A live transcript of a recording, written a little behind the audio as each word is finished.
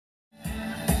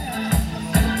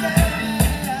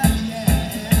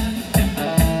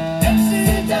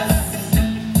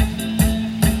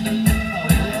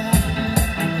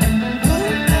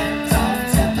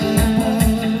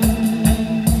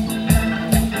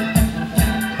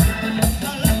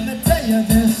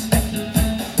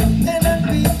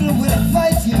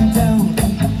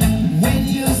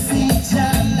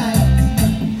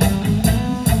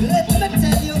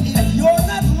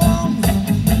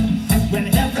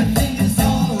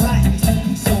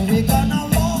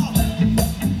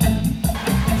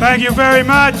Thank you very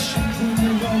much.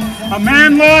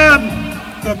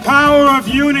 Amandla, the power of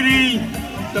unity,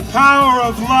 the power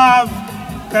of love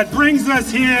that brings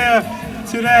us here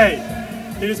today.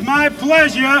 It is my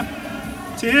pleasure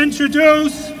to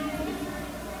introduce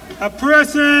a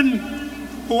person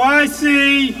who I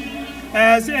see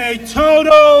as a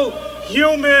total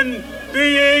human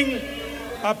being,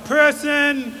 a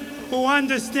person who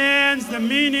understands the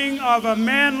meaning of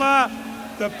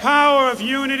Amandla, the power of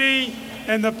unity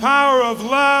and the power of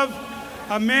love,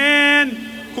 a man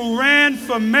who ran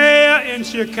for mayor in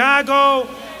Chicago,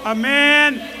 a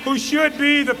man who should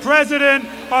be the president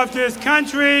of this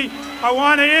country. I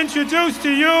want to introduce to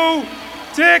you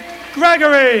Dick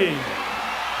Gregory.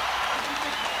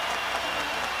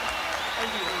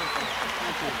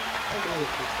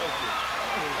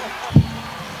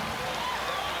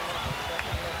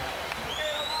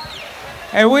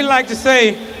 And we'd like to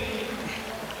say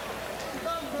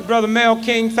to Brother Mel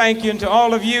King, thank you, and to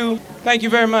all of you, thank you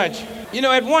very much. You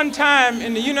know, at one time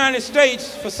in the United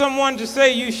States, for someone to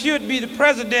say you should be the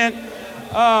president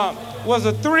was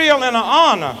a thrill and an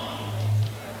honor.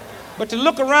 But to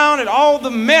look around at all the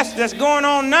mess that's going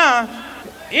on now,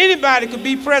 anybody could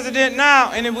be president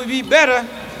now, and it would be better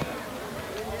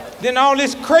than all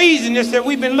this craziness that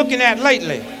we've been looking at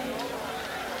lately.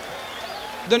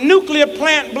 The nuclear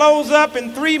plant blows up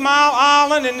in 3 Mile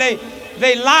Island, and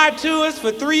they lied to us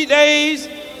for 3 days.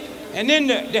 And then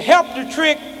to help the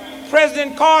trick,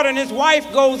 President Carter and his wife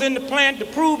goes in the plant to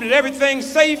prove that everything's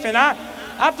safe. And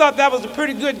I thought that was a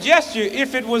pretty good gesture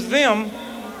if it was them.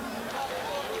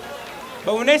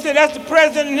 But when they said that's the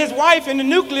president and his wife in the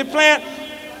nuclear plant,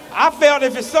 I felt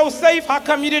if it's so safe, how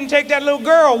come you didn't take that little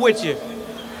girl with you?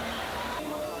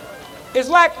 It's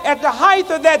like at the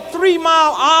height of that 3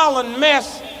 Mile Island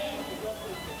mess,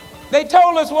 they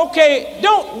told us, okay,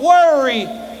 don't worry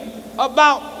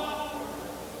about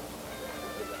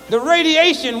the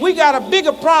radiation. We got a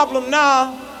bigger problem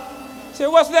now. I said,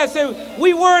 what's that? I said,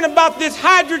 we worrying about this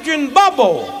hydrogen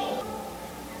bubble.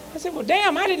 I said, well,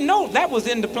 damn, I didn't know that was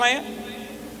in the plant.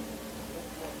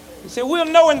 He said, we'll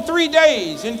know in 3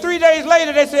 days. And 3 days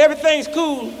later, they said, everything's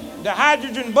cool. The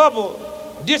hydrogen bubble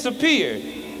disappeared.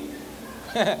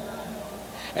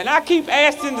 And I keep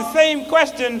asking the same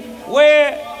question,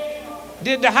 where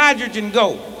did the hydrogen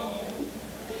go?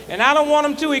 And I don't want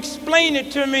them to explain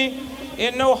it to me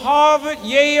in no Harvard,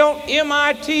 Yale,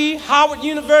 MIT, Howard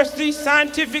University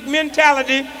scientific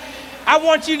mentality. I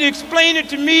want you to explain it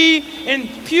to me in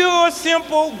pure,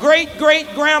 simple,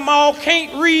 great-great-grandma,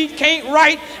 can't read, can't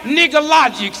write, nigger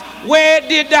logics. Where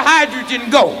did the hydrogen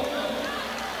go?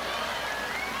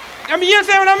 I mean, you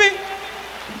understand what I mean?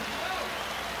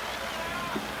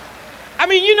 I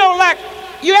mean, you know, like,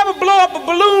 you ever blow up a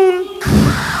balloon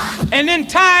and then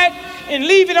tie it and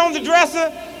leave it on the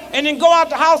dresser and then go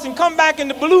out the house and come back and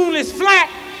the balloon is flat?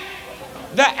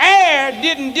 The air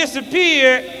didn't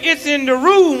disappear, it's in the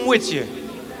room with you.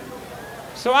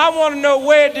 So I want to know,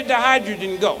 where did the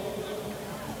hydrogen go?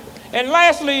 And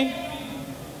lastly,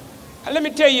 let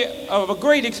me tell you of a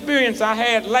great experience I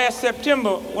had last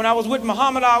September when I was with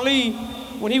Muhammad Ali,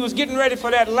 when he was getting ready for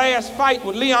that last fight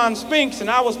with Leon Spinks, and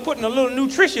I was putting a little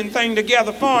nutrition thing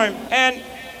together for him. And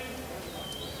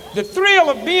the thrill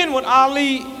of being with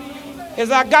Ali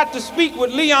is I got to speak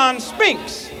with Leon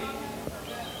Spinks.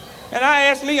 And I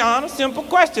asked Leon a simple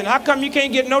question: how come you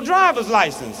can't get no driver's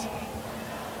license?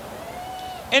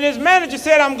 And his manager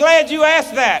said, I'm glad you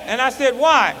asked that. And I said,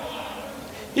 why?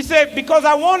 He said, because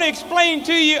I want to explain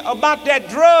to you about that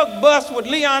drug bust with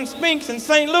Leon Spinks in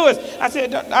St. Louis. I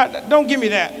said, don't give me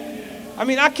that. I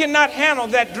mean, I cannot handle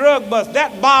that drug bust.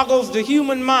 That boggles the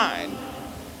human mind.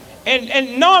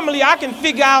 And normally I can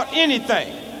figure out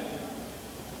anything.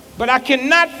 But I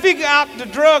cannot figure out the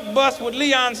drug bust with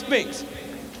Leon Spinks.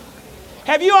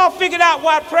 Have you all figured out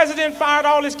why the president fired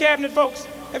all his cabinet folks?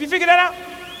 Have you figured that out?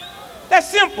 That's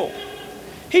simple.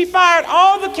 He fired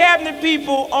all the cabinet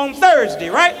people on Thursday,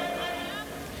 right?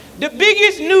 The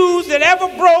biggest news that ever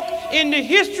broke in the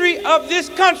history of this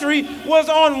country was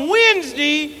on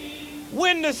Wednesday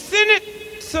when the Senate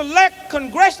Select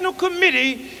Congressional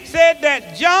Committee said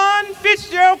that John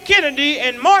Fitzgerald Kennedy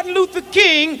and Martin Luther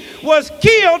King was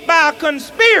killed by a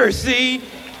conspiracy.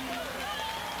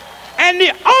 And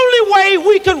the only way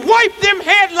we could wipe them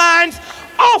headlines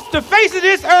off the face of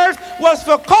this earth was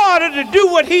for Carter to do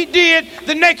what he did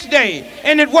the next day,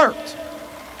 and it worked.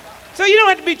 So you don't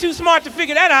have to be too smart to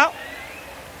figure that out.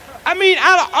 I mean,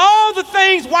 out of all the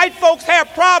things white folks have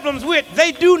problems with,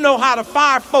 they do know how to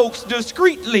fire folks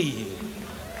discreetly.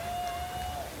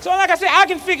 So like I said, I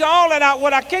can figure all that out.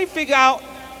 What I can't figure out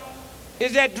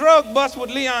is that drug bust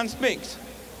with Leon Spinks.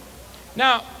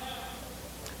 Now,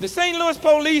 The St. Louis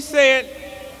police said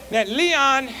that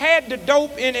Leon had the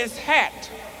dope in his hat.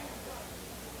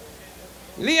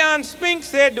 Leon Spinks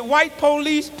said the white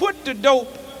police put the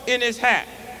dope in his hat.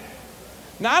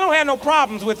 Now, I don't have no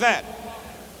problems with that.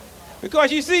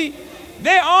 Because you see,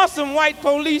 there are some white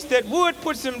police that would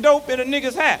put some dope in a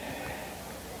nigger's hat.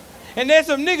 And there's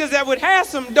some niggas that would have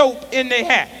some dope in their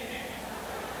hat.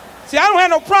 See, I don't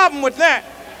have no problem with that.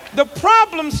 The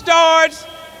problem starts,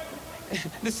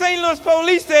 the St. Louis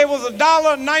police said it was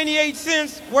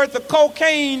 $1.98 worth of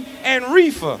cocaine and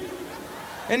reefer.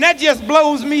 And that just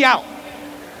blows me out.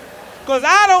 Because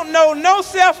I don't know no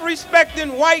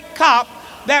self-respecting white cop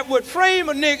that would frame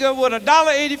a nigga with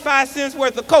 $1.85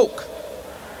 worth of coke.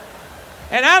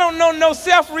 And I don't know no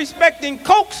self-respecting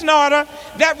coke snorter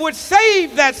that would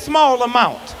save that small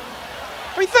amount.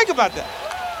 I mean, think about that.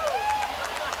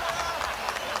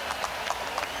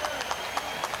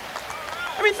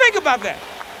 I mean, think about that.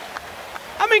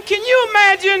 I mean, can you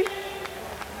imagine?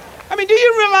 I mean, do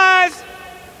you realize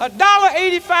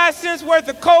 $1.85 worth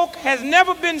of coke has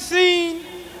never been seen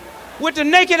with the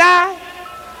naked eye?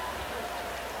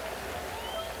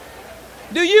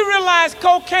 Do you realize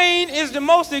cocaine is the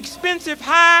most expensive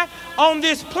high on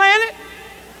this planet?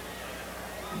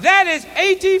 That is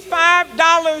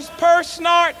 $85 per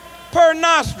snort per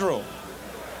nostril.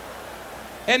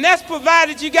 And that's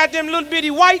provided you got them little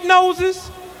bitty white noses.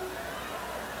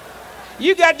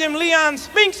 You got them Leon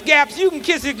Spinks gaps, you can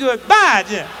kiss it goodbye,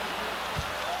 Jim.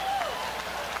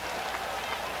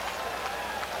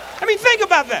 I mean, think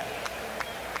about that.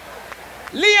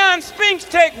 Leon Spinks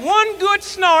take one good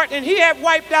snort and he had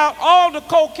wiped out all the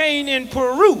cocaine in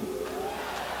Peru.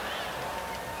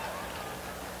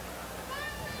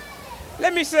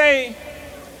 Let me say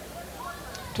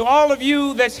to all of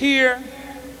you that's here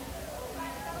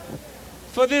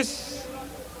for this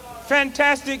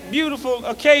fantastic, beautiful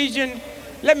occasion,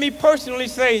 let me personally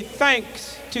say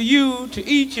thanks to you, to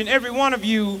each and every one of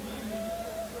you.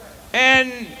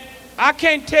 And I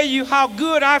can't tell you how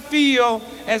good I feel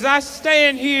as I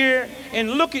stand here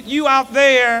and look at you out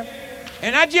there.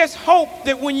 And I just hope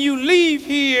that when you leave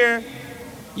here,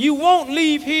 you won't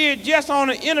leave here just on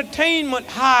an entertainment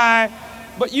high,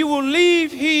 but you will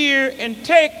leave here and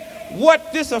take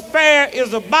what this affair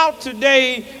is about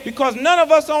today, because none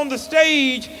of us on the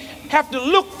stage have to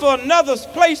look for another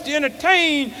place to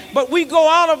entertain, but we go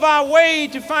out of our way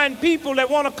to find people that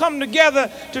want to come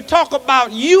together to talk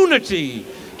about unity,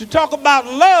 to talk about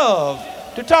love,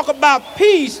 to talk about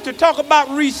peace, to talk about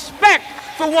respect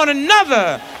for one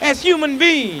another as human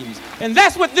beings. And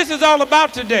that's what this is all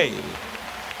about today.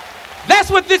 That's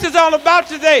what this is all about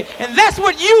today. And that's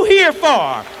what you're here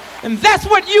for. And that's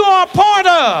what you are a part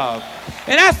of.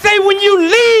 And I say, when you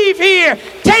leave here,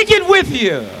 take it with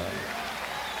you.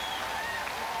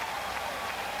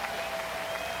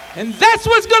 And that's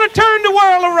what's going to turn the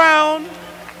world around.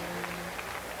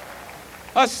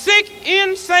 A sick,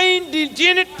 insane,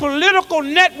 degenerate political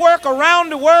network around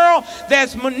the world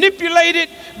that's manipulated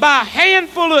by a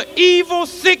handful of evil,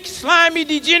 sick, slimy,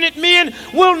 degenerate men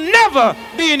will never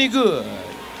be any good.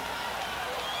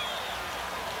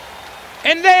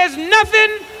 And there's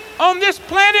nothing on this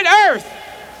planet Earth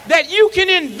that you can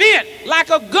invent, like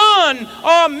a gun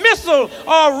or a missile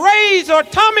or rays or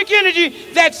atomic energy,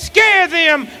 that scare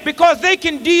them, because they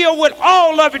can deal with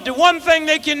all of it. The one thing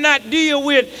they cannot deal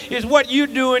with is what you're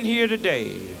doing here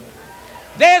today.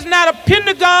 There's not a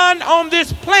Pentagon on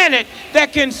this planet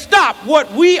that can stop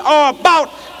what we are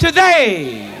about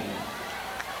today.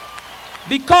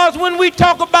 Because when we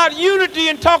talk about unity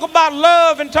and talk about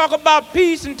love and talk about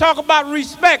peace and talk about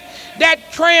respect,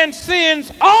 that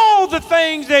transcends all the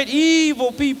things that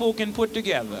evil people can put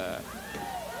together.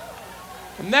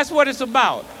 And that's what it's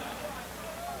about.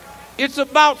 It's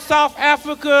about South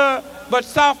Africa, but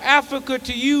South Africa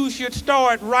to you should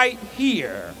start right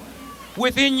here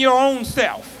within your own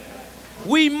self.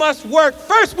 We must work.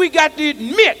 First, we got to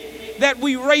admit that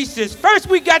we racist. First,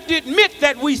 we got to admit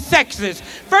that we sexist.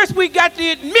 First, we got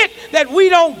to admit that we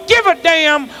don't give a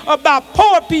damn about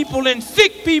poor people and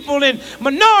sick people and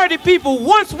minority people.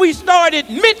 Once we start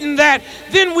admitting that,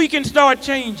 then we can start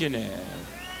changing it.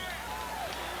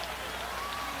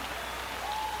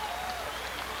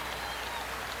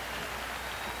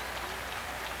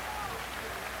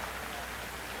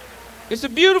 It's a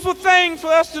beautiful thing for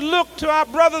us to look to our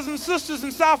brothers and sisters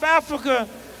in South Africa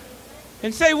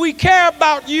and say, we care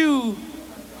about you,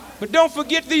 but don't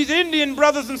forget these Indian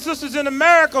brothers and sisters in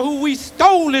America who we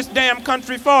stole this damn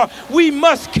country for. We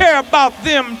must care about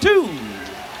them too.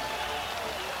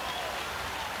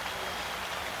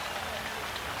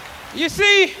 You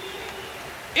see,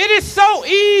 It is so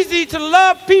easy to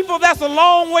love people that's a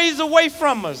long ways away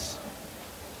from us.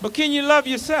 But can you love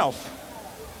yourself?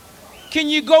 Can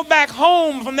you go back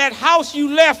home from that house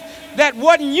you left that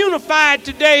wasn't unified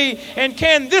today? And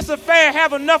can this affair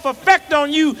have enough effect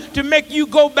on you to make you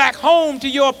go back home to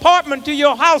your apartment, to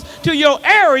your house, to your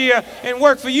area and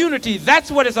work for unity?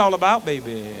 That's what it's all about,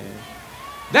 baby.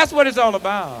 That's what it's all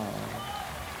about.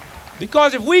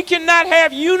 Because if we cannot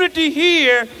have unity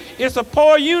here, it's a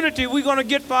poor unity we're going to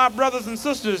get for our brothers and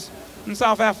sisters in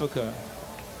South Africa,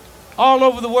 all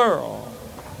over the world.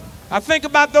 I think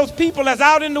about those people that's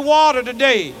out in the water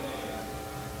today,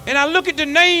 and I look at the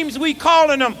names we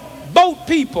calling them boat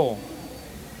people.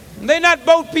 They're not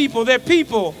boat people, they're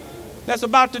people that's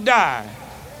about to die.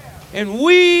 And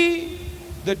we,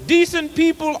 the decent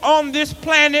people on this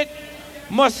planet,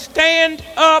 must stand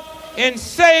up and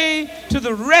say to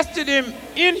the rest of them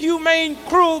inhumane,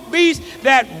 cruel beasts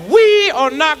that we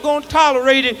are not going to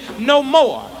tolerate it no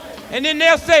more. And then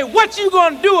they'll say, what you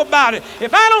going to do about it?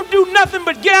 If I don't do nothing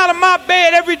but get out of my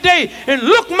bed every day and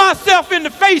look myself in the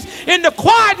face in the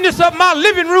quietness of my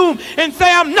living room and say,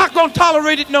 I'm not going to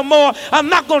tolerate it no more. I'm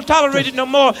not going to tolerate it no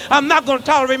more. I'm not going to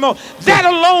tolerate it more. That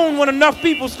alone, when enough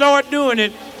people start doing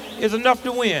it, is enough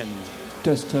to win.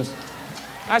 Test.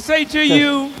 I say to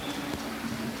you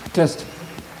Test.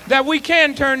 that we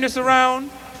can turn this around.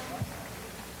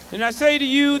 And I say to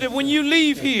you that when you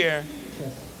leave here,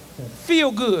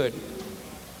 feel good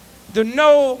to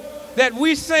know that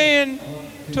we're saying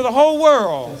to the whole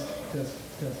world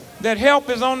that help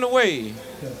is on the way,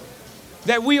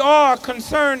 that we are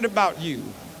concerned about you.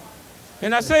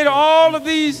 And I say to all of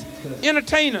these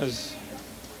entertainers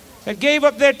that gave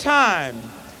up their time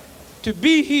to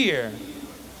be here,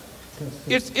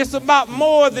 it's about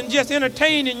more than just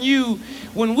entertaining you.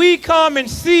 When we come and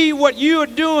see what you're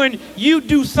doing, you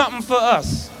do something for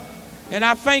us. And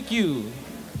I thank you.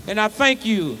 And I thank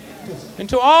you. And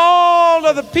to all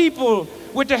of the people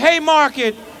with the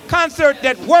Haymarket concert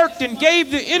that worked and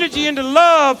gave the energy and the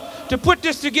love to put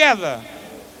this together,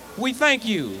 we thank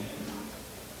you.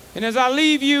 And as I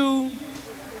leave you,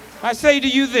 I say to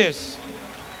you this.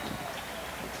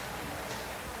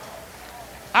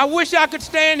 I wish I could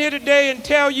stand here today and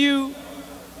tell you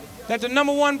that the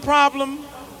 #1 problem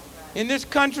in this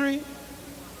country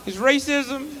is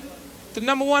racism. The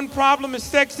 #1 problem is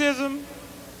sexism.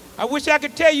 I wish I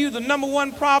could tell you the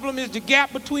 #1 problem is the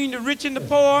gap between the rich and the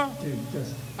poor.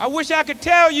 I wish I could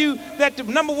tell you that the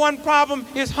 #1 problem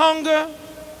is hunger.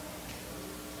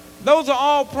 Those are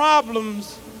all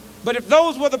problems, but if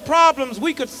those were the problems,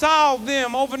 we could solve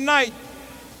them overnight.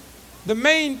 The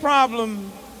main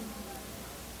problem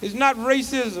is not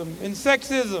racism and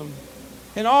sexism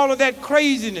and all of that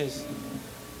craziness.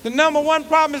 The #1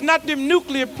 problem is not them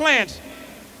nuclear plants.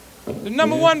 The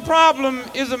 #1 problem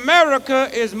is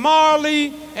America is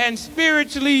morally and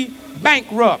spiritually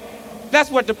bankrupt.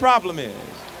 That's what the problem is.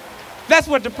 That's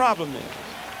what the problem is.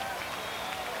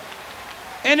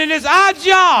 And it is our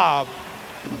job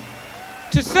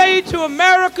to say to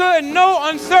America in no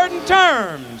uncertain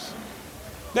terms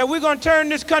that we're going to turn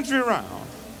this country around.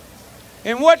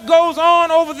 And what goes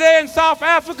on over there in South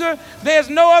Africa, there's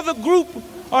no other group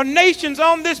or nations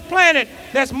on this planet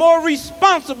that's more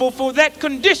responsible for that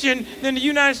condition than the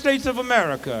United States of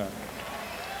America.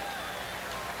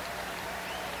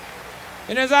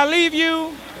 And as I leave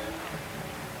you,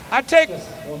 I take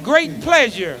great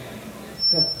pleasure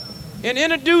in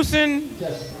introducing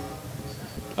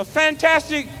a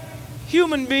fantastic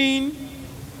human being,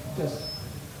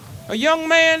 a young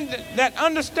man that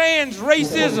understands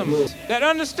racism, that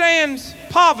understands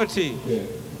poverty,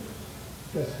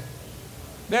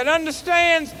 that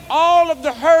understands all of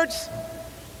the hurts,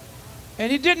 and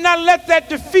he did not let that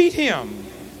defeat him.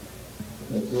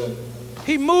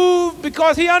 He moved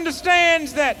because he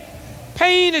understands that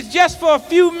pain is just for a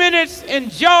few minutes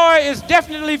and joy is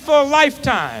definitely for a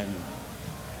lifetime.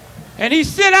 And he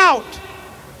set out,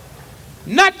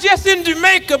 not just in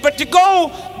Jamaica, but to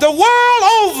go the world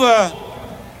over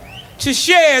to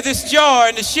share this joy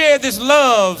and to share this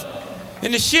love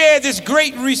and to share this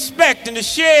great respect and to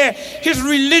share his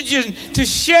religion, to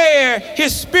share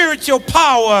his spiritual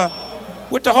power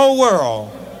with the whole world.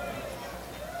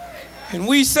 And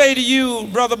we say to you,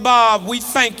 Brother Bob, we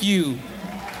thank you.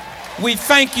 We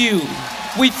thank you.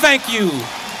 We thank you.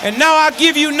 And now I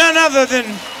give you none other than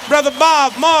Brother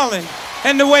Bob Marley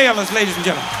and the Wailers, ladies and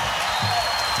gentlemen.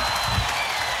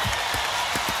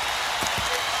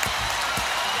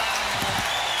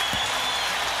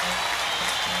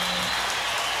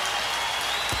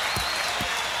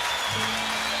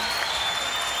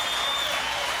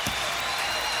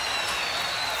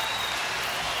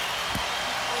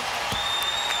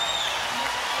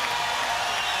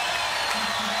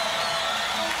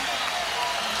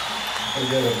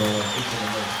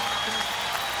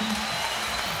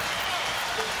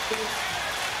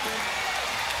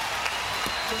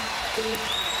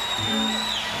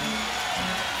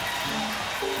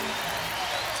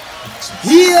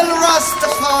 Hail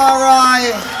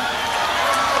Rastafari,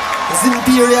 His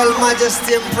Imperial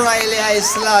Majesty Emperor Haile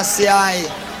Selassie.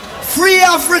 Free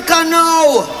Africa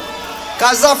now,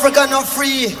 cause Africa not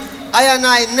free. I and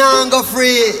I now go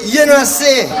free. You know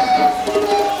say,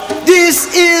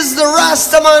 this is the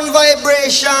Rastaman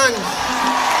vibration.